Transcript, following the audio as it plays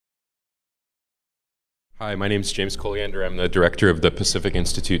Hi, my name is James Colliander. I'm the director of the Pacific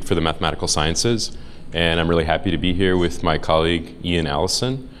Institute for the Mathematical Sciences, and I'm really happy to be here with my colleague Ian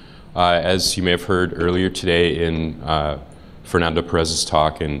Allison. As you may have heard earlier today in Fernando Perez's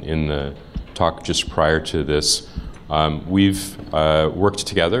talk and in the talk just prior to this, we've worked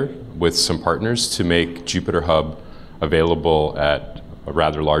together with some partners to make Jupyter Hub available at a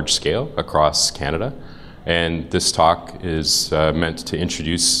rather large scale across Canada. And this talk is meant to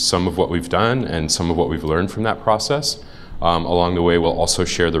introduce some of what we've done and some of what we've learned from that process. Along the way, we'll also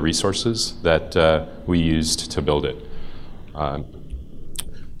share the resources that we used to build it.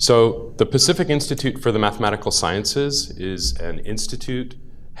 So the Pacific Institute for the Mathematical Sciences is an institute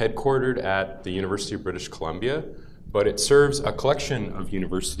headquartered at the University of British Columbia, but it serves a collection of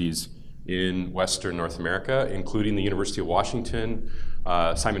universities in Western North America, including the University of Washington,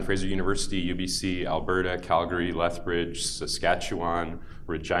 Simon Fraser University, UBC, Alberta, Calgary, Lethbridge, Saskatchewan,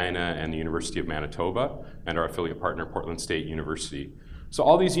 Regina, and the University of Manitoba, and our affiliate partner, Portland State University. So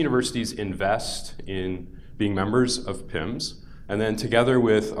all these universities invest in being members of PIMS, and then together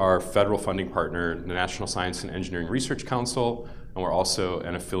with our federal funding partner, the National Science and Engineering Research Council, and we're also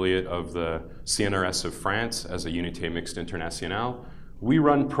an affiliate of the CNRS of France as a Unité Mixte Internationale, we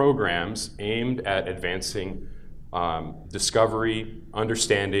run programs aimed at advancing discovery,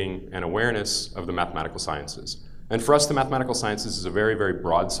 understanding, and awareness of the mathematical sciences. And for us, the mathematical sciences is a very, very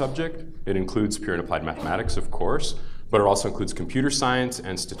broad subject. It includes pure and applied mathematics, of course, but it also includes computer science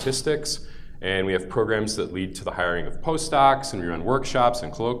and statistics. And we have programs that lead to the hiring of postdocs, and we run workshops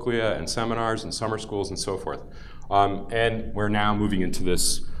and colloquia and seminars and summer schools and so forth. And we're now moving into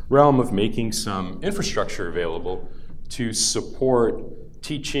this realm of making some infrastructure available to support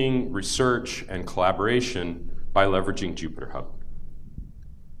teaching, research, and collaboration by leveraging Jupyter Hub.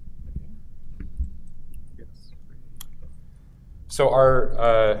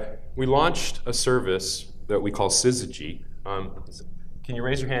 So we launched a service that we call Syzygy. Can you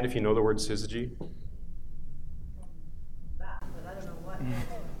raise your hand if you know the word Syzygy?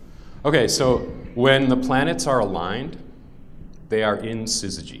 Okay, so when the planets are aligned, they are in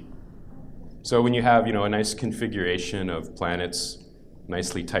Syzygy. So when you have, a nice configuration of planets,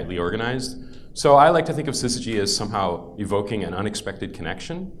 nicely, tightly organized. So I like to think of Syzygy as somehow evoking an unexpected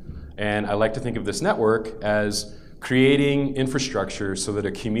connection. And I like to think of this network as creating infrastructure so that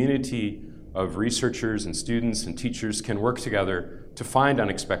a community of researchers and students and teachers can work together to find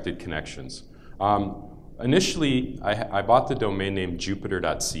unexpected connections. Initially, I bought the domain name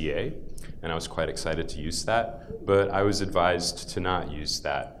Jupyter.ca, and I was quite excited to use that, but I was advised to not use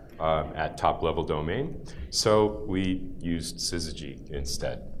that at top-level domain. So we used Syzygy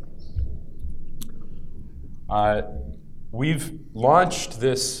instead. We've launched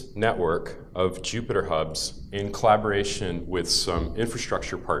this network of Jupyter Hubs in collaboration with some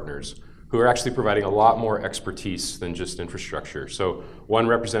infrastructure partners who are actually providing a lot more expertise than just infrastructure. So one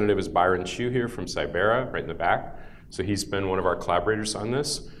representative is Byron Chu here from Cybera, right in the back. So he's been one of our collaborators on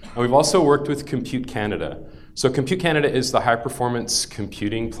this. And we've also worked with Compute Canada. So Compute Canada is the high-performance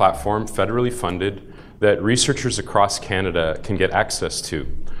computing platform, federally funded, that researchers across Canada can get access to.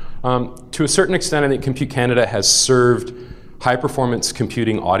 To a certain extent, I think Compute Canada has served high-performance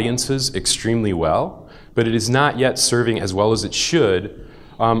computing audiences extremely well, but it is not yet serving as well as it should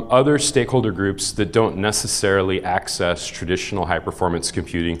other stakeholder groups that don't necessarily access traditional high-performance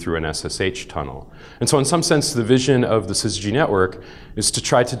computing through an SSH tunnel. And so in some sense, the vision of the Syzygy network is to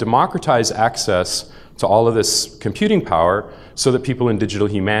try to democratize access to all of this computing power so that people in digital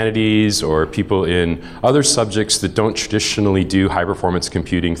humanities or people in other subjects that don't traditionally do high-performance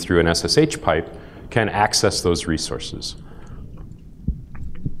computing through an SSH pipe can access those resources.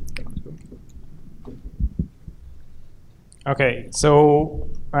 Okay, so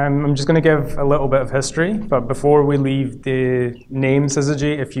I'm just going to give a little bit of history, but before we leave the name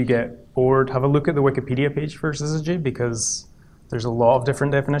Syzygy, if you get bored, have a look at the Wikipedia page for Syzygy, because there's a lot of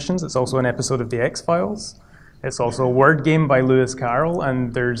different definitions. It's also an episode of The X-Files. It's also a word game by Lewis Carroll,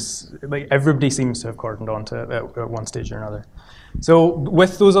 and everybody seems to have cordoned onto it at one stage or another. So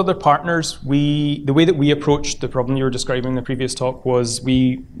with those other partners, the way that we approached the problem you were describing in the previous talk was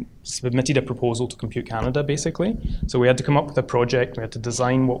we submitted a proposal to Compute Canada, basically. So we had to come up with a project. We had to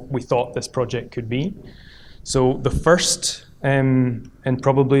design what we thought this project could be. So the first and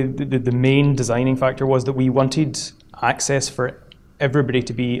probably the main designing factor was that we wanted access for everybody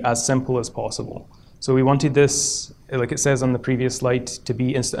to be as simple as possible. So we wanted this, like it says on the previous slide, to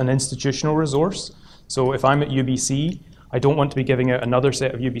be an institutional resource. So if I'm at UBC, I don't want to be giving out another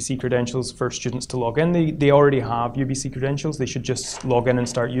set of UBC credentials for students to log in. They already have UBC credentials. They should just log in and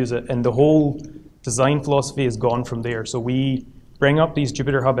start use it. And the whole design philosophy is gone from there. So we bring up these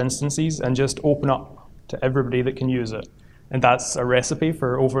Jupyter Hub instances and just open up to everybody that can use it. And that's a recipe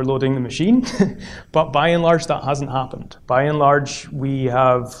for overloading the machine. But by and large, that hasn't happened. By and large, we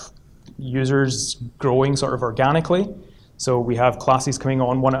have users growing sort of organically. So we have classes coming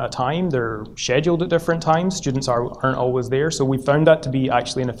on one at a time. They're scheduled at different times. Students aren't always there. So we found that to be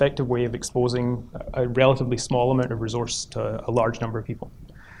actually an effective way of exposing a relatively small amount of resource to a large number of people.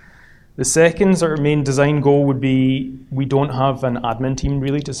 The second sort of main design goal would be we don't have an admin team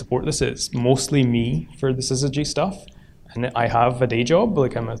really to support this. It's mostly me for the Syzygy stuff. And I have a day job,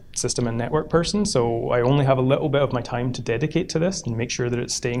 like I'm a system and network person, so I only have a little bit of my time to dedicate to this and make sure that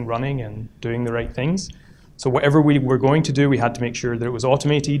it's staying running and doing the right things. So whatever we were going to do, we had to make sure that it was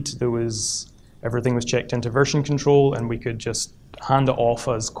automated, everything was checked into version control, and we could just hand it off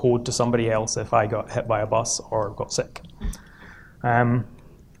as code to somebody else if I got hit by a bus or got sick.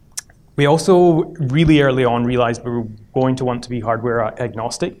 We also really early on realized we were going to want to be hardware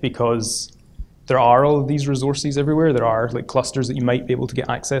agnostic because there are all of these resources everywhere. There are like clusters that you might be able to get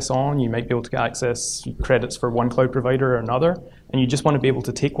access on. You might be able to get access credits for one cloud provider or another. And you just want to be able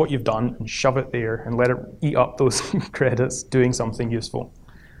to take what you've done and shove it there and let it eat up those credits doing something useful.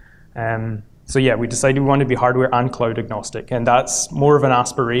 So yeah, we decided we wanted to be hardware and cloud agnostic. And that's more of an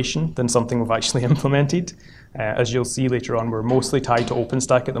aspiration than something we've actually implemented. As you'll see later on, we're mostly tied to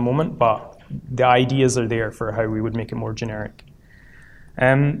OpenStack at the moment, but the ideas are there for how we would make it more generic.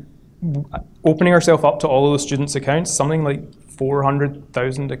 Opening ourselves up to all of the students' accounts, something like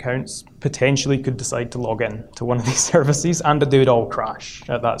 400,000 accounts potentially could decide to log in to one of these services, and they would all crash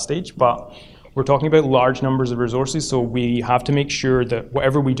at that stage. But we're talking about large numbers of resources, so we have to make sure that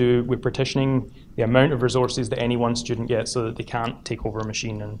whatever we do, we're partitioning the amount of resources that any one student gets so that they can't take over a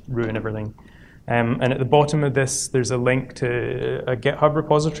machine and ruin everything. And at the bottom of this, there's a link to a GitHub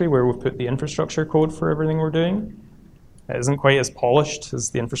repository where we've put the infrastructure code for everything we're doing. It isn't quite as polished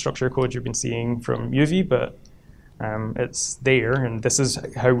as the infrastructure code you've been seeing from UV, but it's there, and this is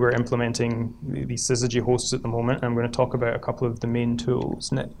how we're implementing these Syzygy hosts at the moment. I'm going to talk about a couple of the main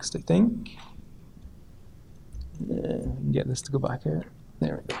tools next, I think. Get this to go back out.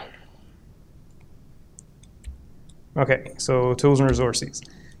 There we go. Okay, so tools and resources.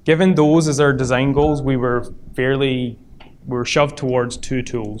 Given those as our design goals, we were shoved towards two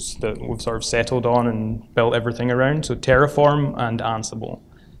tools that we've sort of settled on and built everything around, so Terraform and Ansible.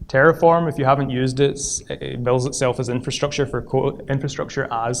 Terraform, if you haven't used it, it bills itself as infrastructure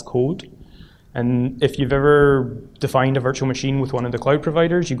as code. And if you've ever defined a virtual machine with one of the cloud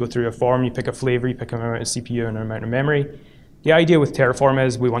providers, you go through a form, you pick a flavor, you pick an amount of CPU and an amount of memory. The idea with Terraform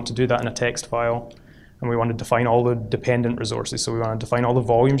is we want to do that in a text file, and we want to define all the dependent resources. So we want to define all the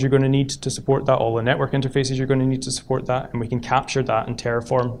volumes you're going to need to support that, all the network interfaces you're going to need to support that, and we can capture that in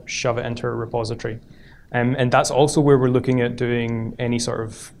Terraform, shove it into a repository. And that's also where we're looking at doing any sort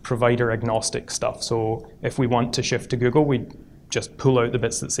of provider agnostic stuff. So if we want to shift to Google, we just pull out the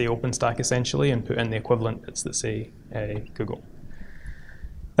bits that say OpenStack essentially and put in the equivalent bits that say Google.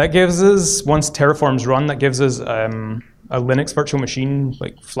 That gives us, once Terraform's run, that gives us a Linux virtual machine,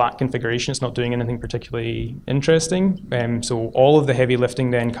 like flat configuration. It's not doing anything particularly interesting. So all of the heavy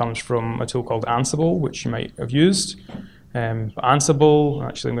lifting then comes from a tool called Ansible, which you might have used. Ansible,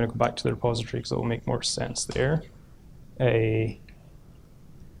 actually I'm going to go back to the repository because it will make more sense there.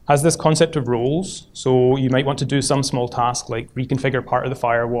 Has this concept of roles. So you might want to do some small task like reconfigure part of the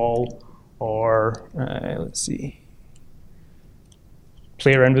firewall, or let's see,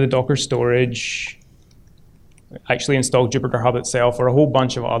 play around with the Docker storage, actually install Jupyter Hub itself, or a whole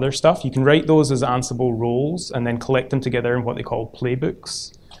bunch of other stuff. You can write those as Ansible roles and then collect them together in what they call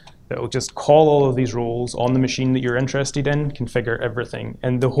playbooks. That'll just call all of these roles on the machine that you're interested in, configure everything.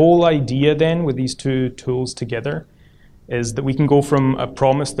 And the whole idea then with these two tools together is that we can go from a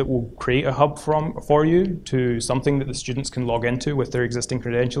promise that will create a hub for you to something that the students can log into with their existing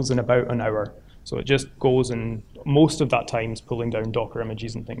credentials in about an hour. So it just goes, and most of that time is pulling down Docker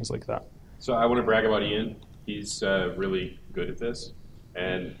images and things like that. So I want to brag about Ian. He's really good at this.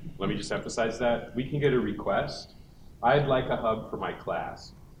 And let me just emphasize that. We can get a request. I'd like a hub for my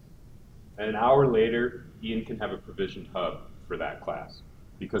class. And an hour later, Ian can have a provisioned hub for that class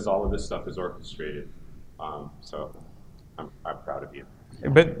because all of this stuff is orchestrated. So I'm proud of you.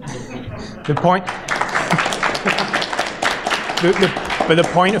 But the point, but the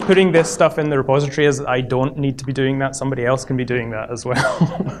point of putting this stuff in the repository is I don't need to be doing that. Somebody else can be doing that as well.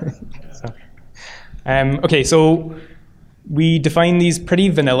 Okay, so we define these pretty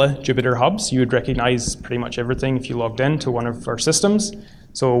vanilla Jupyter hubs. You would recognize pretty much everything if you logged in to one of our systems.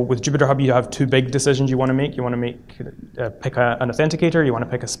 So with Jupyter Hub, you have two big decisions you want to make. You want to pick an authenticator, you want to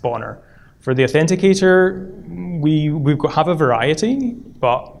pick a spawner. For the authenticator, we have a variety,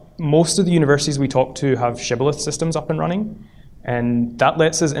 but most of the universities we talk to have shibboleth systems up and running, and that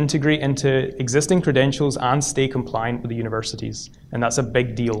lets us integrate into existing credentials and stay compliant with the universities. And that's a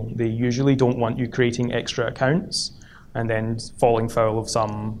big deal. They usually don't want you creating extra accounts and then falling foul of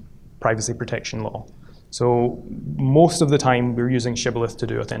some privacy protection law. So most of the time, we're using shibboleth to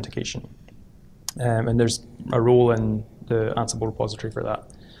do authentication. And there's a role in the Ansible repository for that.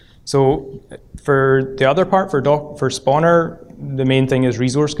 So for the other part, for Spawner, the main thing is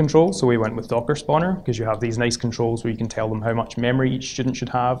resource control. So we went with Docker Spawner because you have these nice controls where you can tell them how much memory each student should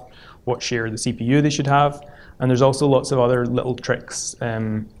have, what share of the CPU they should have. And there's also lots of other little tricks.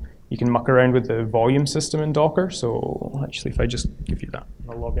 You can muck around with the volume system in Docker. So actually, if I just give you that,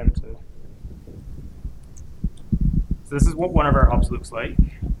 I'll log into. So this is what one of our hubs looks like.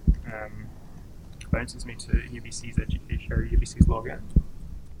 Bounces me to UBC's education or UBC's login.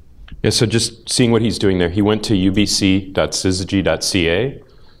 Yeah, so just seeing what he's doing there, he went to ubc.syzygy.ca,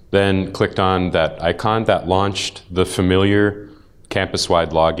 then clicked on that icon that launched the familiar campus-wide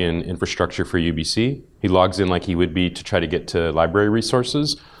login infrastructure for UBC. He logs in like he would be to try to get to library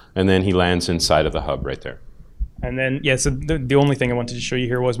resources, and then he lands inside of the hub right there. And then, yeah, so the only thing I wanted to show you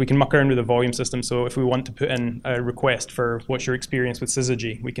here was we can muck around with the volume system. So if we want to put in a request for what's your experience with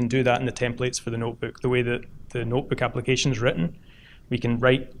Syzygy, we can do that in the templates for the notebook. The way that the notebook application is written, we can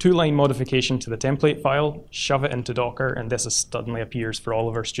write 2-line modification to the template file, shove it into Docker, and this suddenly appears for all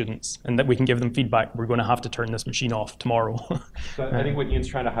of our students. And that we can give them feedback. We're going to have to turn this machine off tomorrow. So I think what Ian's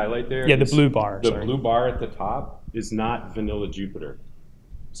trying to highlight there the blue bar. The blue bar at the top is not vanilla Jupyter.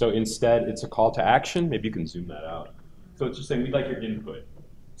 So instead, it's a call to action. Maybe you can zoom that out. So it's just saying we'd like your input.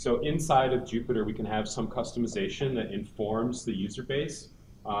 So inside of Jupyter, we can have some customization that informs the user base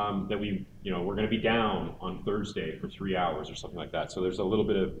that we're going to be down on Thursday for 3 hours or something like that. So there's a little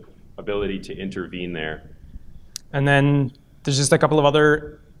bit of ability to intervene there. And then there's just a couple of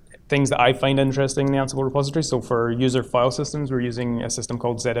other things that I find interesting in the Ansible repository. So for user file systems, we're using a system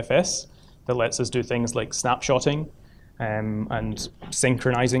called ZFS that lets us do things like snapshotting and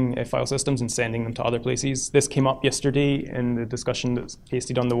synchronizing file systems and sending them to other places. This came up yesterday in the discussion that's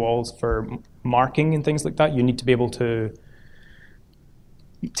pasted on the walls for marking and things like that. You need to be able to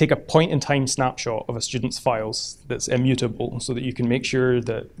take a point-in-time snapshot of a student's files that's immutable so that you can make sure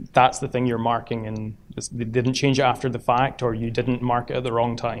that that's the thing you're marking and they didn't change it after the fact or you didn't mark it at the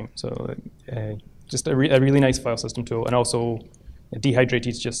wrong time. So just a really nice file system tool. And also Dehydrated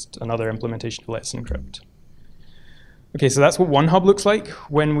is just another implementation of Let's Encrypt. Okay, so that's what one hub looks like.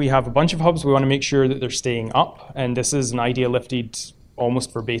 When we have a bunch of hubs, we want to make sure that they're staying up. And this is an idea lifted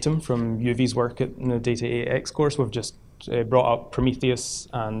almost verbatim from UV's work in the Data AX course. We've just brought up Prometheus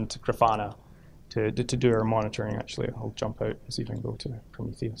and Grafana to do our monitoring, actually. I'll jump out and see if I can go to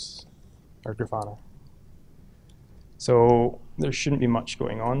Prometheus or Grafana. So there shouldn't be much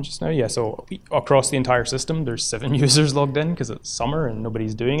going on just now. Yeah, so across the entire system, there's 7 users logged in because it's summer and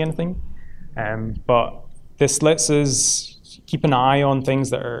nobody's doing anything. But this lets us keep an eye on things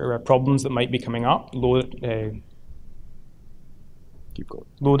that are problems that might be coming up, load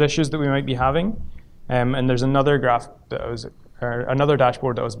issues that we might be having. And there's another graph another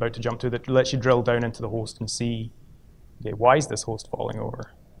dashboard that I was about to jump to that lets you drill down into the host and see, okay, why is this host falling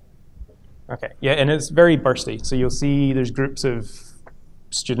over? Okay, yeah, and it's very bursty. So you'll see there's groups of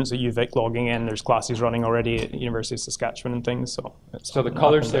students at UVic logging in. There's classes running already at University of Saskatchewan and things. So the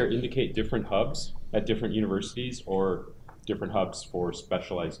colors there indicate different hubs at different universities or different hubs for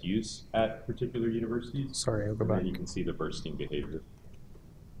specialized use at particular universities. Sorry, I'll go back. And you can see the bursting behavior.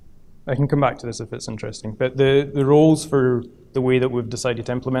 I can come back to this if it's interesting. But the roles for the way that we've decided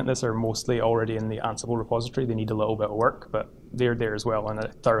to implement this are mostly already in the Ansible repository. They need a little bit of work, but they're there as well, and I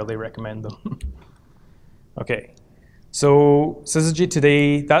thoroughly recommend them. Okay. So Syzygy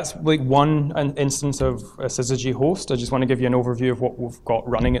today, that's like one instance of a Syzygy host. I just want to give you an overview of what we've got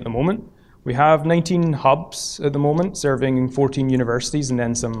running at the moment. We have 19 hubs at the moment serving 14 universities and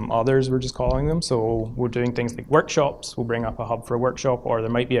then some others, we're just calling them. So we're doing things like workshops. We'll bring up a hub for a workshop, or there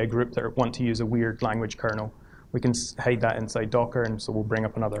might be a group that want to use a weird language kernel. We can hide that inside Docker, and so we'll bring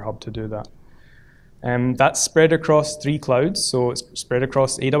up another hub to do that. That's spread across 3 clouds. So it's spread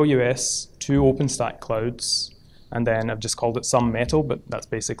across AWS, 2 OpenStack clouds, and then I've just called it some metal, but that's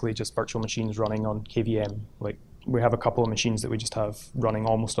basically just virtual machines running on KVM. Like we have a couple of machines that we just have running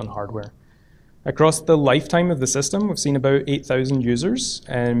almost on hardware. Across the lifetime of the system, we've seen about 8,000 users,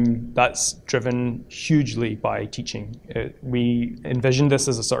 and that's driven hugely by teaching. We envisioned this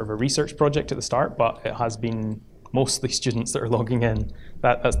as a sort of a research project at the start, but it has been mostly students that are logging in.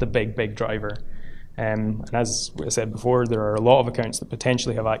 That's the big driver. And as I said before, there are a lot of accounts that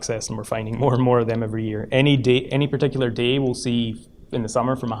potentially have access, and we're finding more and more of them every year. Any particular day, we'll see in the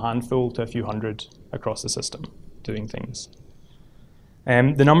summer from a handful to a few hundred across the system doing things.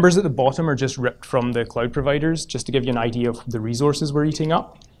 The numbers at the bottom are just ripped from the cloud providers, just to give you an idea of the resources we're eating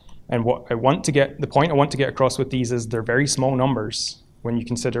up. And the point I want to get across with these is they're very small numbers when you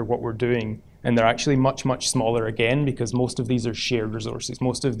consider what we're doing. And they're actually much, much smaller again, because most of these are shared resources.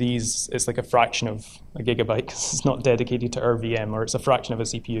 Most of these, it's like a fraction of a gigabyte because it's not dedicated to our VM, or it's a fraction of a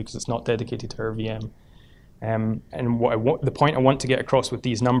CPU because it's not dedicated to our VM. And the point I want to get across with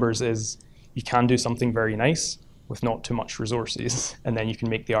these numbers is you can do something very nice with not too much resources, and then you can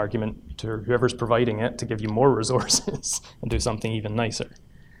make the argument to whoever's providing it to give you more resources and do something even nicer.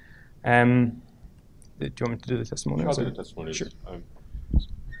 Do you want me to do the testimonials? I'll do the testimonials. Sure.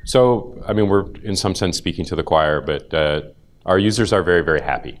 So, I mean, we're in some sense speaking to the choir, but our users are very, very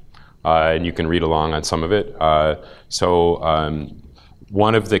happy. And you can read along on some of it.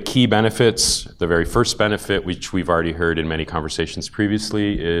 One of the key benefits, the very first benefit, which we've already heard in many conversations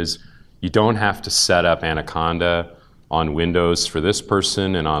previously, is you don't have to set up Anaconda on Windows for this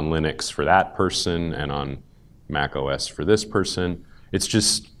person and on Linux for that person and on Mac OS for this person. It's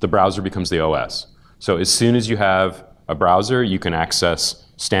just the browser becomes the OS. So as soon as you have a browser, you can access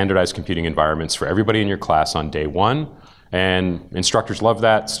standardized computing environments for everybody in your class on day one. And instructors love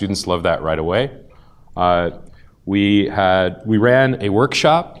that, students love that right away. We ran a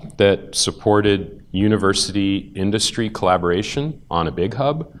workshop that supported university industry collaboration on a big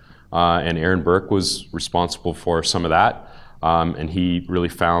hub. And Aaron Burke was responsible for some of that. And he really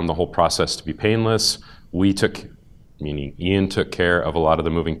found the whole process to be painless. Meaning Ian took care of a lot of the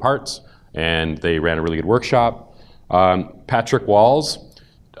moving parts, and they ran a really good workshop. Patrick Walls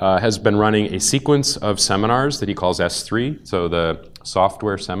has been running a sequence of seminars that he calls S3, so the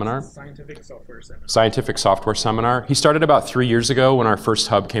software seminar. Scientific software seminar. Scientific software seminar. He started about 3 years ago when our first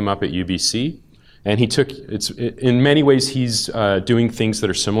hub came up at UBC. And in many ways, he's doing things that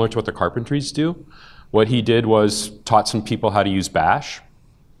are similar to what the Carpentries do. What he did was taught some people how to use Bash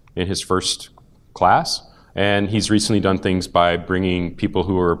in his first class. And he's recently done things by bringing people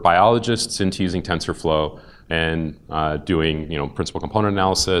who are biologists into using TensorFlow and doing principal component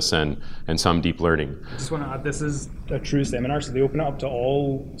analysis and some deep learning. I just want to add, this is a true seminar, so they open it up to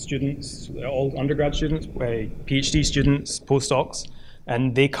all students, all undergrad students, PhD students, postdocs.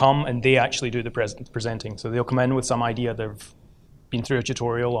 And they come and they actually do the presenting. So they'll come in with some idea. They've been through a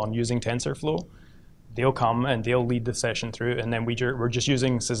tutorial on using TensorFlow. They'll come and they'll lead the session through. And then we're just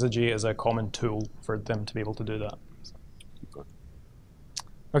using Syzygy as a common tool for them to be able to do that.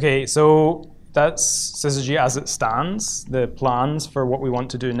 OK, so that's Syzygy as it stands, the plans for what we want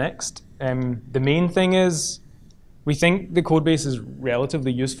to do next. The main thing is we think the code base is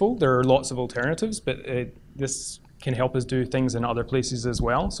relatively useful. There are lots of alternatives, but this can help us do things in other places as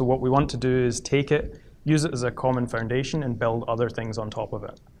well. So what we want to do is take it, use it as a common foundation, and build other things on top of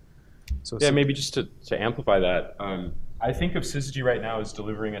it. So yeah, maybe just to amplify that, I think of Syzygy right now as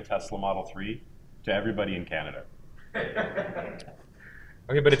delivering a Tesla Model 3 to everybody in Canada.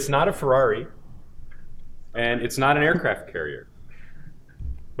 Okay, but it's not a Ferrari, and it's not an aircraft carrier.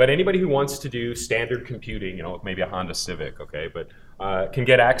 But anybody who wants to do standard computing, maybe a Honda Civic, okay, but can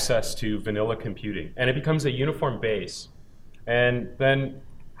get access to vanilla computing. And it becomes a uniform base. And then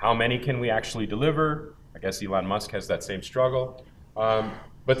how many can we actually deliver? I guess Elon Musk has that same struggle.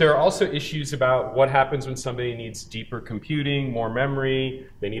 But there are also issues about what happens when somebody needs deeper computing, more memory,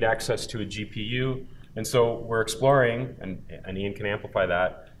 they need access to a GPU. And so we're exploring, and Ian can amplify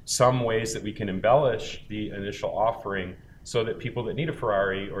that, some ways that we can embellish the initial offering so that people that need a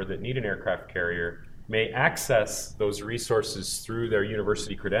Ferrari or that need an aircraft carrier may access those resources through their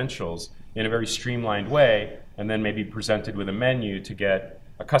university credentials in a very streamlined way, and then maybe presented with a menu to get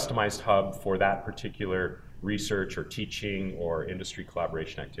a customized hub for that particular research or teaching or industry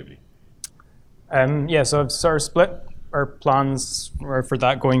collaboration activity. Yeah, so I've sort of split our plans for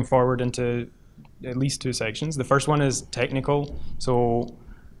that going forward into at least two sections. The first one is technical. So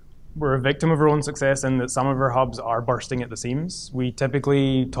we're a victim of our own success in that some of our hubs are bursting at the seams. We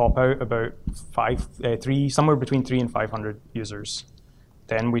typically top out about somewhere between 300 and 500 users.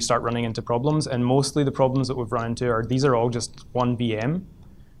 Then we start running into problems, and mostly the problems that we've run into these are all just one VM,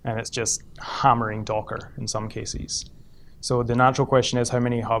 and it's just hammering Docker in some cases. So the natural question is how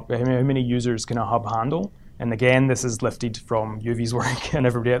many users can a hub handle? And again, this is lifted from UV's work and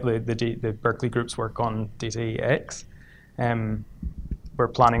everybody at the Berkeley group's work on DataX. We're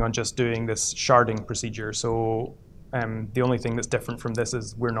planning on just doing this sharding procedure. So the only thing that's different from this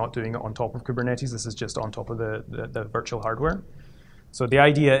is we're not doing it on top of Kubernetes. This is just on top of the virtual hardware. So the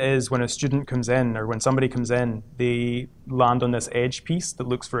idea is when a student comes in, or when somebody comes in, they land on this edge piece that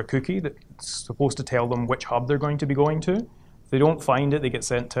looks for a cookie that's supposed to tell them which hub they're going to be going to they don't find it, they get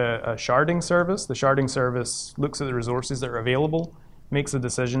sent to a sharding service. The sharding service looks at the resources that are available, makes a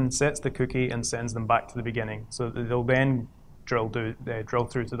decision, sets the cookie, and sends them back to the beginning. So they'll then drill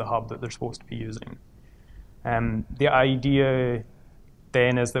through to the hub that they're supposed to be using. The idea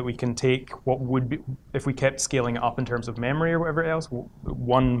then is that we can take what would be, if we kept scaling it up in terms of memory or whatever else,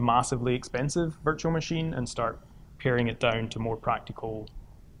 one massively expensive virtual machine and start paring it down to more practical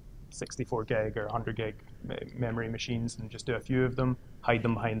 64 gig or 100 gig memory machines and just do a few of them, hide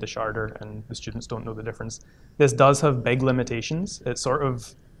them behind the sharder, and the students don't know the difference. This does have big limitations. It's sort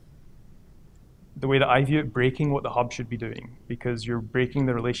of, the way that I view it, breaking what the hub should be doing, because you're breaking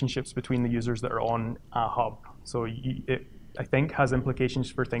the relationships between the users that are on a hub. So it, I think, has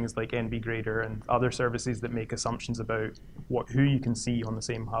implications for things like NB Grader and other services that make assumptions about who you can see on the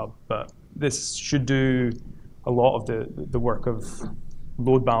same hub. But this should do a lot of the work of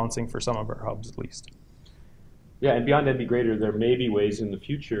load balancing for some of our hubs, at least. Yeah, and beyond NB Grader, there may be ways in the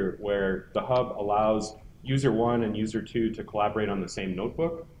future where the hub allows user 1 and user 2 to collaborate on the same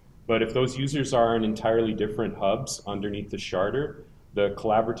notebook. But if those users are in entirely different hubs underneath the sharder, the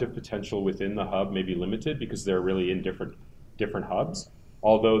collaborative potential within the hub may be limited because they're really in different hubs,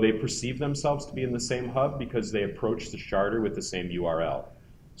 although they perceive themselves to be in the same hub because they approach the sharder with the same URL.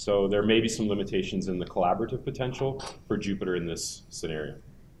 So there may be some limitations in the collaborative potential for Jupyter in this scenario.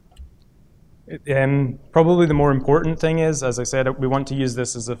 Probably the more important thing is, as I said, we want to use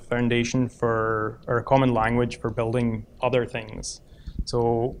this as a foundation for, or a common language for building other things.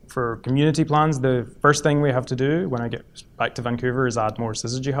 So for community plans, the first thing we have to do when I get back to Vancouver is add more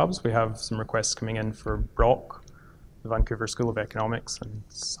Syzygy hubs. We have some requests coming in for Brock, the Vancouver School of Economics, and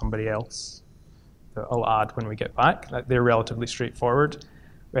somebody else that I'll add when we get back. They're relatively straightforward.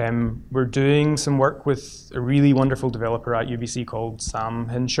 We're doing some work with a really wonderful developer at UBC called Sam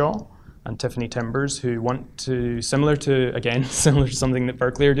Hinshaw and Tiffany Timbers, who want to, similar to something that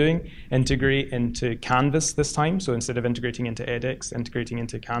Berkeley are doing, integrate into Canvas this time. So instead of integrating into edX, integrating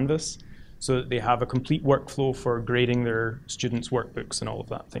into Canvas, so that they have a complete workflow for grading their students' workbooks and all of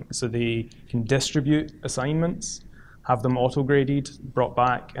that thing. So they can distribute assignments, have them auto-graded, brought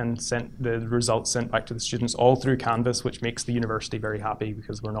back, and the results sent back to the students all through Canvas, which makes the university very happy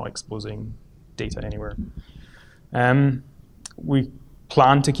because we're not exposing data anywhere. We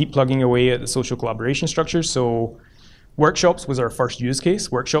plan to keep plugging away at the social collaboration structures. So workshops was our first use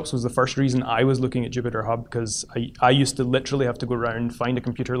case. Workshops was the first reason I was looking at Jupyter Hub, because I used to literally have to go around, find a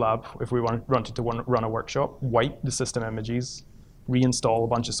computer lab if we wanted to run a workshop, wipe the system images, reinstall a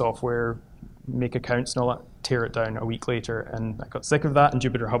bunch of software, make accounts and all that, tear it down a week later. And I got sick of that, and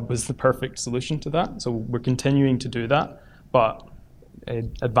Jupyter Hub was the perfect solution to that. So we're continuing to do that, but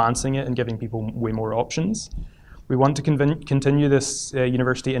advancing it and giving people way more options. We want to continue this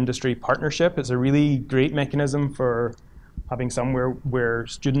university industry partnership. It's a really great mechanism for having somewhere where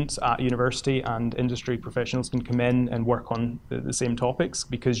students at university and industry professionals can come in and work on the same topics,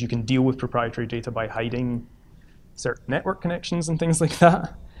 because you can deal with proprietary data by hiding certain network connections and things like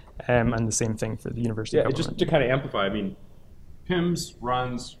that. And the same thing for the university government. Just to kind of amplify, I mean, PIMS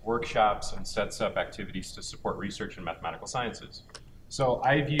runs workshops and sets up activities to support research in mathematical sciences. So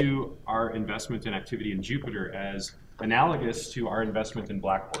I view our investment in activity in Jupyter as analogous to our investment in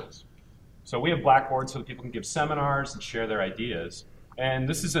Blackboards. So we have Blackboards so that people can give seminars and share their ideas. And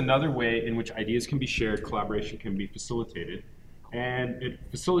this is another way in which ideas can be shared, collaboration can be facilitated. And it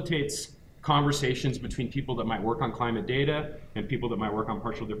facilitates conversations between people that might work on climate data and people that might work on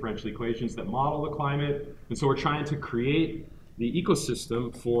partial differential equations that model the climate. And so we're trying to create the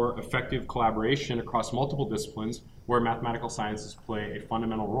ecosystem for effective collaboration across multiple disciplines where mathematical sciences play a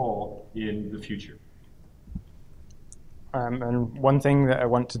fundamental role in the future. And one thing that I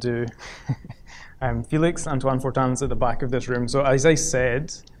want to do, Felix Antoine Fortin's at the back of this room. So as I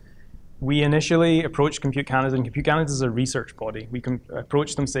said, we initially approached Compute Canada, and Compute Canada is a research body. We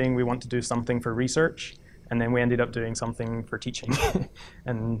approached them saying we want to do something for research, and then we ended up doing something for teaching.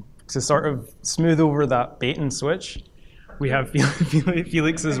 And to sort of smooth over that bait and switch, we have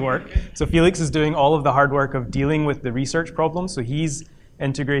Felix's work. So Felix is doing all of the hard work of dealing with the research problems. So he's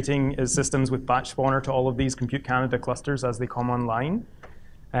integrating his systems with Batch Spawner to all of these Compute Canada clusters as they come online.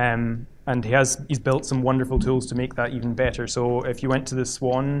 And he's built some wonderful tools to make that even better. So if you went to the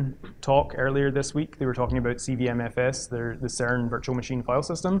Swan talk earlier this week, they were talking about CVMFS, the CERN virtual machine file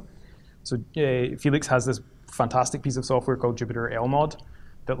system. So Felix has this fantastic piece of software called Jupyter LMOD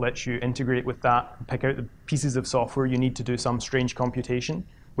that lets you integrate with that, pick out the pieces of software you need to do some strange computation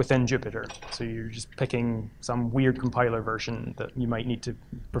within Jupyter. So you're just picking some weird compiler version that you might need to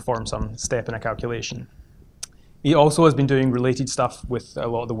perform some step in a calculation. He also has been doing related stuff with a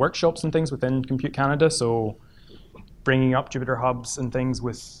lot of the workshops and things within Compute Canada. So bringing up Jupyter hubs and things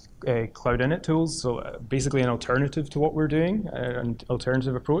with cloud init tools, so basically an alternative to what we're doing, an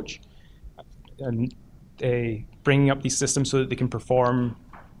alternative approach, and bringing up these systems so that they can perform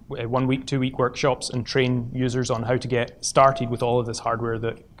 1 week, 2 week workshops and train users on how to get started with all of this hardware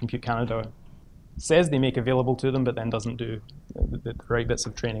that Compute Canada says they make available to them, but then doesn't do the right bits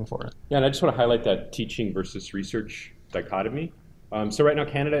of training for it. Yeah, and I just want to highlight that teaching versus research dichotomy. So right now,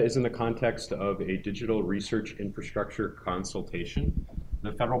 Canada is in the context of a digital research infrastructure consultation.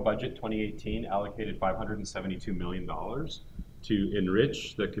 The federal budget 2018 allocated $572 million to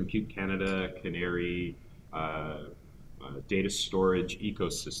enrich the Compute Canada Canary data storage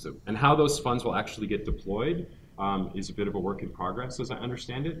ecosystem. And how those funds will actually get deployed is a bit of a work in progress, as I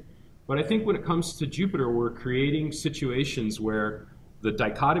understand it. But I think when it comes to Jupyter, we're creating situations where the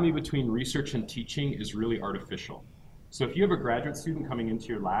dichotomy between research and teaching is really artificial. So if you have a graduate student coming into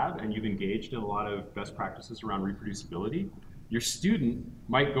your lab and you've engaged in a lot of best practices around reproducibility, your student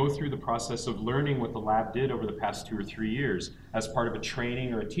might go through the process of learning what the lab did over the past 2 or 3 years as part of a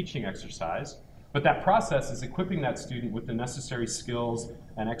training or a teaching exercise. But that process is equipping that student with the necessary skills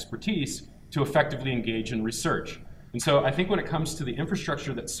and expertise to effectively engage in research. And so I think when it comes to the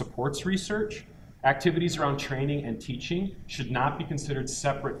infrastructure that supports research, activities around training and teaching should not be considered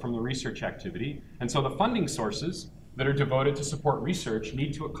separate from the research activity. And so the funding sources that are devoted to support research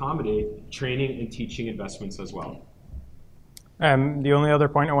need to accommodate training and teaching investments as well. The only other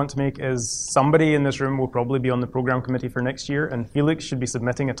point I want to make is somebody in this room will probably be on the program committee for next year, and Felix should be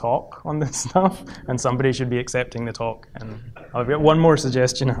submitting a talk on this stuff, and somebody should be accepting the talk. And I'll get one more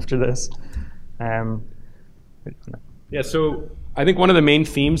suggestion after this. Yeah, so I think one of the main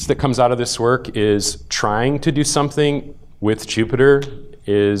themes that comes out of this work is trying to do something with Jupyter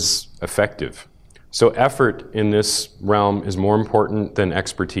is effective. So effort in this realm is more important than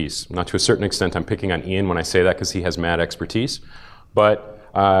expertise. Now, to a certain extent, I'm picking on Ian when I say that because he has mad expertise. But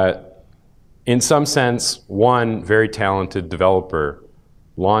in some sense, one very talented developer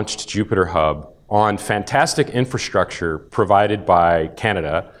launched Jupyter Hub on fantastic infrastructure provided by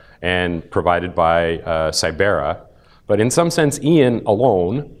Canada and provided by Syzygy. But in some sense, Ian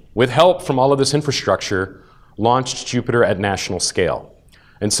alone, with help from all of this infrastructure, launched Jupyter at national scale.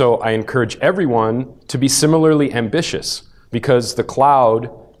 And so I encourage everyone to be similarly ambitious because the cloud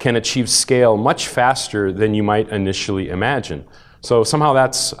can achieve scale much faster than you might initially imagine. So somehow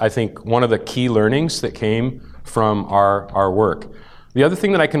that's, I think, one of the key learnings that came from our work. The other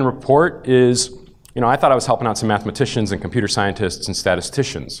thing that I can report is, I thought I was helping out some mathematicians and computer scientists and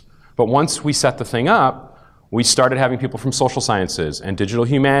statisticians. But once we set the thing up, we started having people from social sciences and digital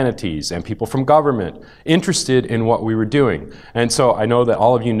humanities and people from government interested in what we were doing. And so I know that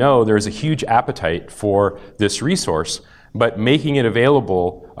all of you know there is a huge appetite for this resource, but making it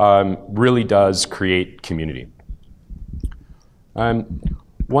available really does create community.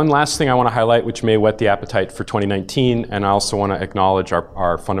 One last thing I want to highlight, which may whet the appetite for 2019, and I also want to acknowledge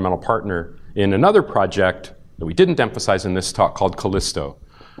our fundamental partner in another project that we didn't emphasize in this talk called Callisto.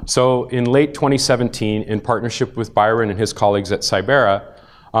 So in late 2017, in partnership with Byron and his colleagues at Syzygy,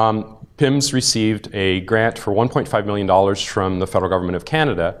 PIMS received a grant for $1.5 million from the federal government of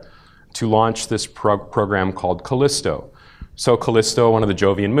Canada to launch this program called Callisto. So Callisto, one of the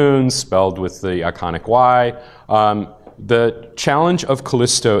Jovian moons, spelled with the iconic Y. The challenge of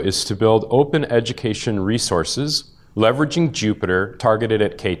Callisto is to build open education resources leveraging Jupyter targeted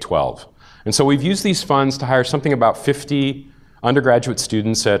at K-12. And so we've used these funds to hire something about 50 undergraduate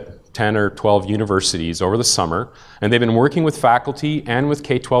students at 10 or 12 universities over the summer, and they've been working with faculty and with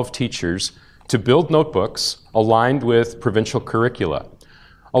K-12 teachers to build notebooks aligned with provincial curricula.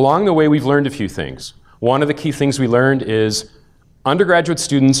 Along the way, we've learned a few things. One of the key things we learned is undergraduate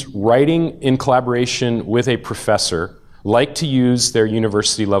students writing in collaboration with a professor like to use their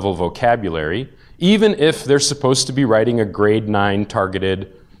university level vocabulary, even if they're supposed to be writing a grade 9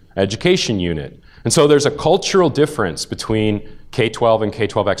 targeted education unit. And so there's a cultural difference between K-12 and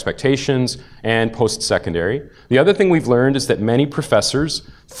K-12 expectations and post-secondary. The other thing we've learned is that many professors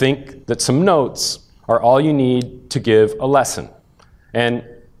think that some notes are all you need to give a lesson. And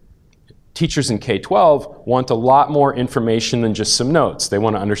teachers in K-12 want a lot more information than just some notes. They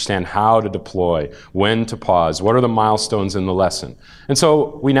want to understand how to deploy, when to pause, what are the milestones in the lesson. And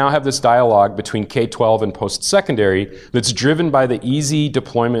so we now have this dialogue between K-12 and post-secondary that's driven by the easy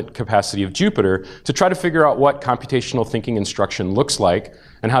deployment capacity of Jupyter to try to figure out what computational thinking instruction looks like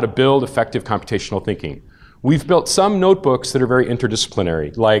and how to build effective computational thinking. We've built some notebooks that are very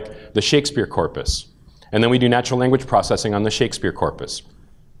interdisciplinary, like the Shakespeare corpus. And then we do natural language processing on the Shakespeare corpus.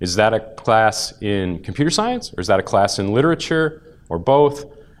 Is that a class in computer science, or is that a class in literature, or both?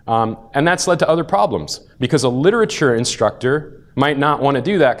 And that's led to other problems, because a literature instructor might not want to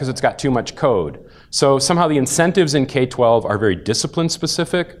do that because it's got too much code. So somehow the incentives in K-12 are very discipline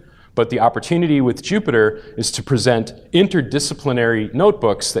specific, but the opportunity with Jupyter is to present interdisciplinary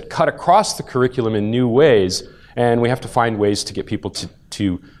notebooks that cut across the curriculum in new ways, and we have to find ways to get people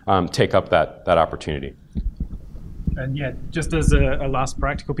to take up that opportunity. And yeah, just as a last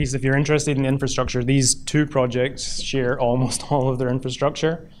practical piece, if you're interested in infrastructure, these two projects share almost all of their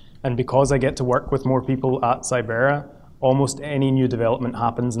infrastructure. And because I get to work with more people at Cybera, almost any new development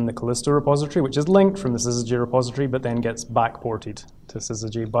happens in the Callisto repository, which is linked from the Syzygy repository, but then gets backported to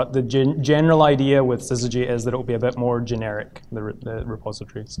Syzygy. But the general idea with Syzygy is that it will be a bit more generic, the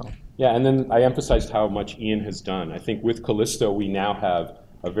repository. So. Yeah, and then I emphasized how much Ian has done. I think with Callisto, we now have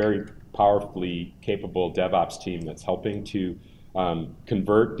a very powerfully capable DevOps team that's helping to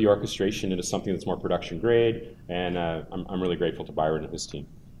convert the orchestration into something that's more production grade, and I'm really grateful to Byron and his team.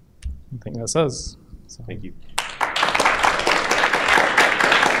 I think that's us. So. Thank you.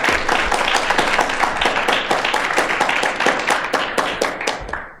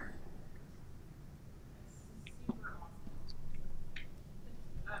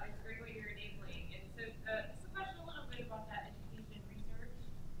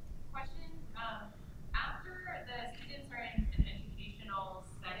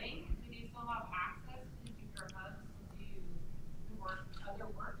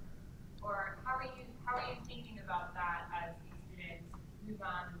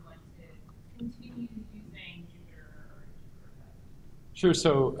 Sure.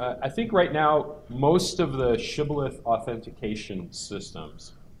 So I think right now, most of the shibboleth authentication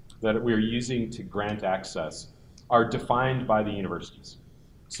systems that we're using to grant access are defined by the universities.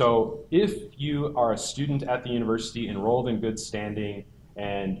 So if you are a student at the university enrolled in good standing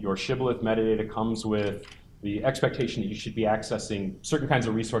and your shibboleth metadata comes with the expectation that you should be accessing certain kinds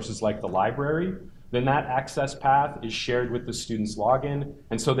of resources like the library, then that access path is shared with the student's login,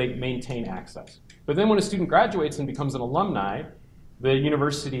 and so they maintain access. But then when a student graduates and becomes an alumni, the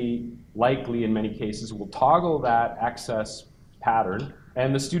university likely, in many cases, will toggle that access pattern,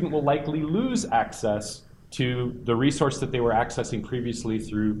 and the student will likely lose access to the resource that they were accessing previously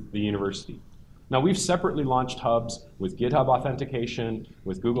through the university. Now, we've separately launched hubs with GitHub authentication,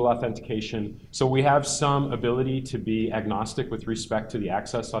 with Google authentication, so we have some ability to be agnostic with respect to the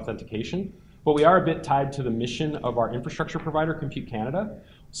access authentication, but we are a bit tied to the mission of our infrastructure provider, Compute Canada.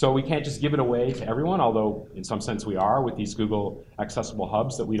 So we can't just give it away to everyone, although in some sense we are with these Google accessible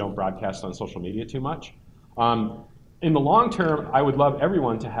hubs that we don't broadcast on social media too much. In the long term, I would love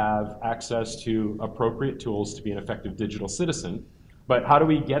everyone to have access to appropriate tools to be an effective digital citizen. But how do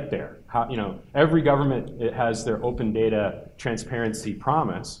we get there? Every government has their open data transparency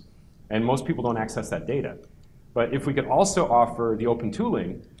promise, and most people don't access that data. But if we could also offer the open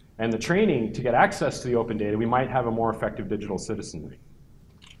tooling and the training to get access to the open data, we might have a more effective digital citizenry.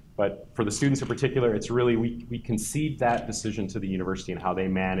 But for the students in particular, it's really, we concede that decision to the university and how they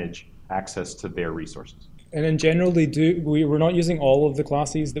manage access to their resources. And in general, we're not using all of the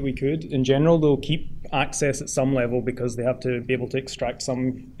classes that we could. In general, they'll keep access at some level because they have to be able to extract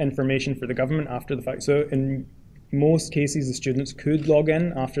some information for the government after the fact. So in most cases, the students could log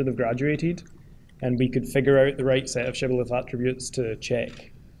in after they've graduated, and we could figure out the right set of shibboleth attributes to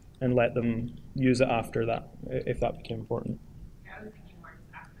check and let them use it after that, if that became important.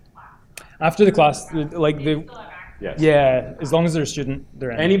 After the class, yes. Yeah, as long as they're a student,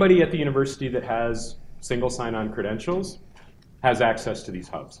 they're in. Anybody at the university that has single sign-on credentials has access to these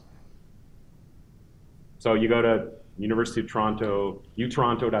hubs. So you go to University of Toronto,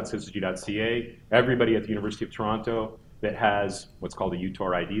 utoronto.syzygy.ca. Everybody at the University of Toronto that has what's called a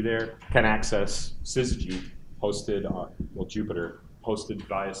UTOR ID there can access Syzygy hosted on, Jupyter, hosted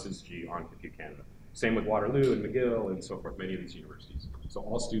via Syzygy on Compute Canada. Same with Waterloo and McGill and so forth, many of these universities. So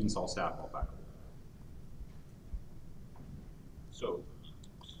all students, all staff, all faculty.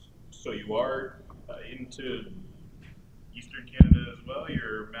 So you are into Eastern Canada as well?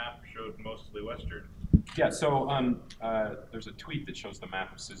 Your map showed mostly Western. Yeah, so there's a tweet that shows the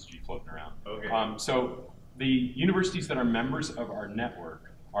map of Syzygy floating around. Okay. So the universities that are members of our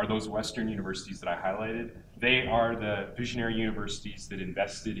network are those Western universities that I highlighted. They are the visionary universities that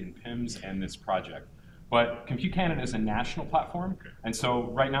invested in PIMS and this project. But Compute Canada is a national platform, and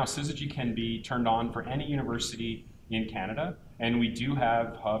so right now Syzygy can be turned on for any university in Canada, and we do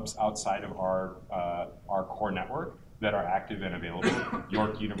have hubs outside of our core network that are active and available.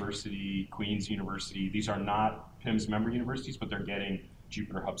 York University, Queen's University, these are not PIMS member universities, but they're getting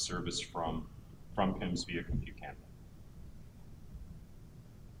Jupyter Hub service from PIMS via Compute Canada.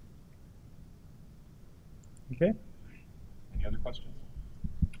 Okay. Any other questions?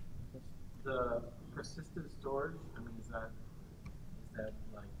 The persistent storage, I mean, is that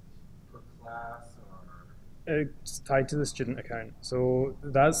like per class or? It's tied to the student account. So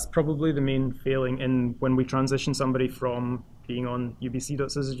that's probably the main failing in when we transition somebody from being on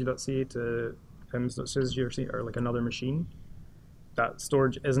ubc.syzygy.ca to pims.syzygy or like another machine. That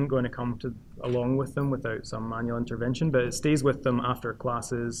storage isn't going to come along with them without some manual intervention, but it stays with them after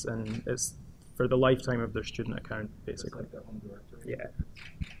classes, and it's for the lifetime of their student account, basically. Like the home directory? Yeah.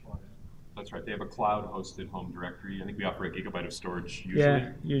 That's right. They have a cloud-hosted home directory. I think we offer a gigabyte of storage usually.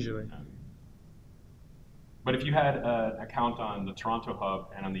 Yeah, usually. But if you had an account on the Toronto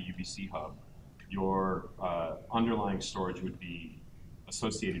hub and on the UBC hub, your underlying storage would be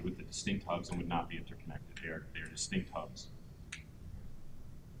associated with the distinct hubs and would not be interconnected. They are distinct hubs.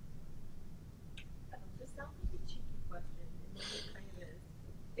 This sounds like a cheeky question, and maybe it kind of is.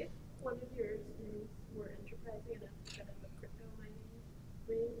 If one of your students were enterprising enough to set up a crypto mining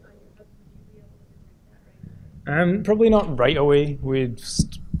ring on your hub, would you be able to detect that right away? Probably not right away. We'd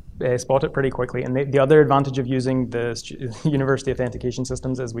spot it pretty quickly. And the other advantage of using the university authentication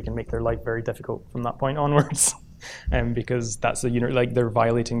systems is we can make their life very difficult from that point onwards, because that's like they're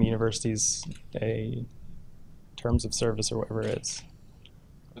violating the university's terms of service or whatever it is.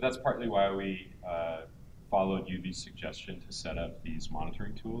 But that's partly why we followed UB's suggestion to set up these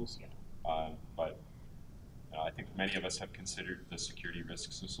monitoring tools. But I think many of us have considered the security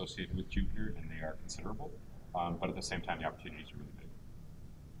risks associated with Jupyter, and they are considerable. But at the same time, the opportunities are really big.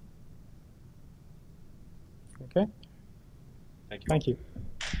 Okay. Thank you. Thank you.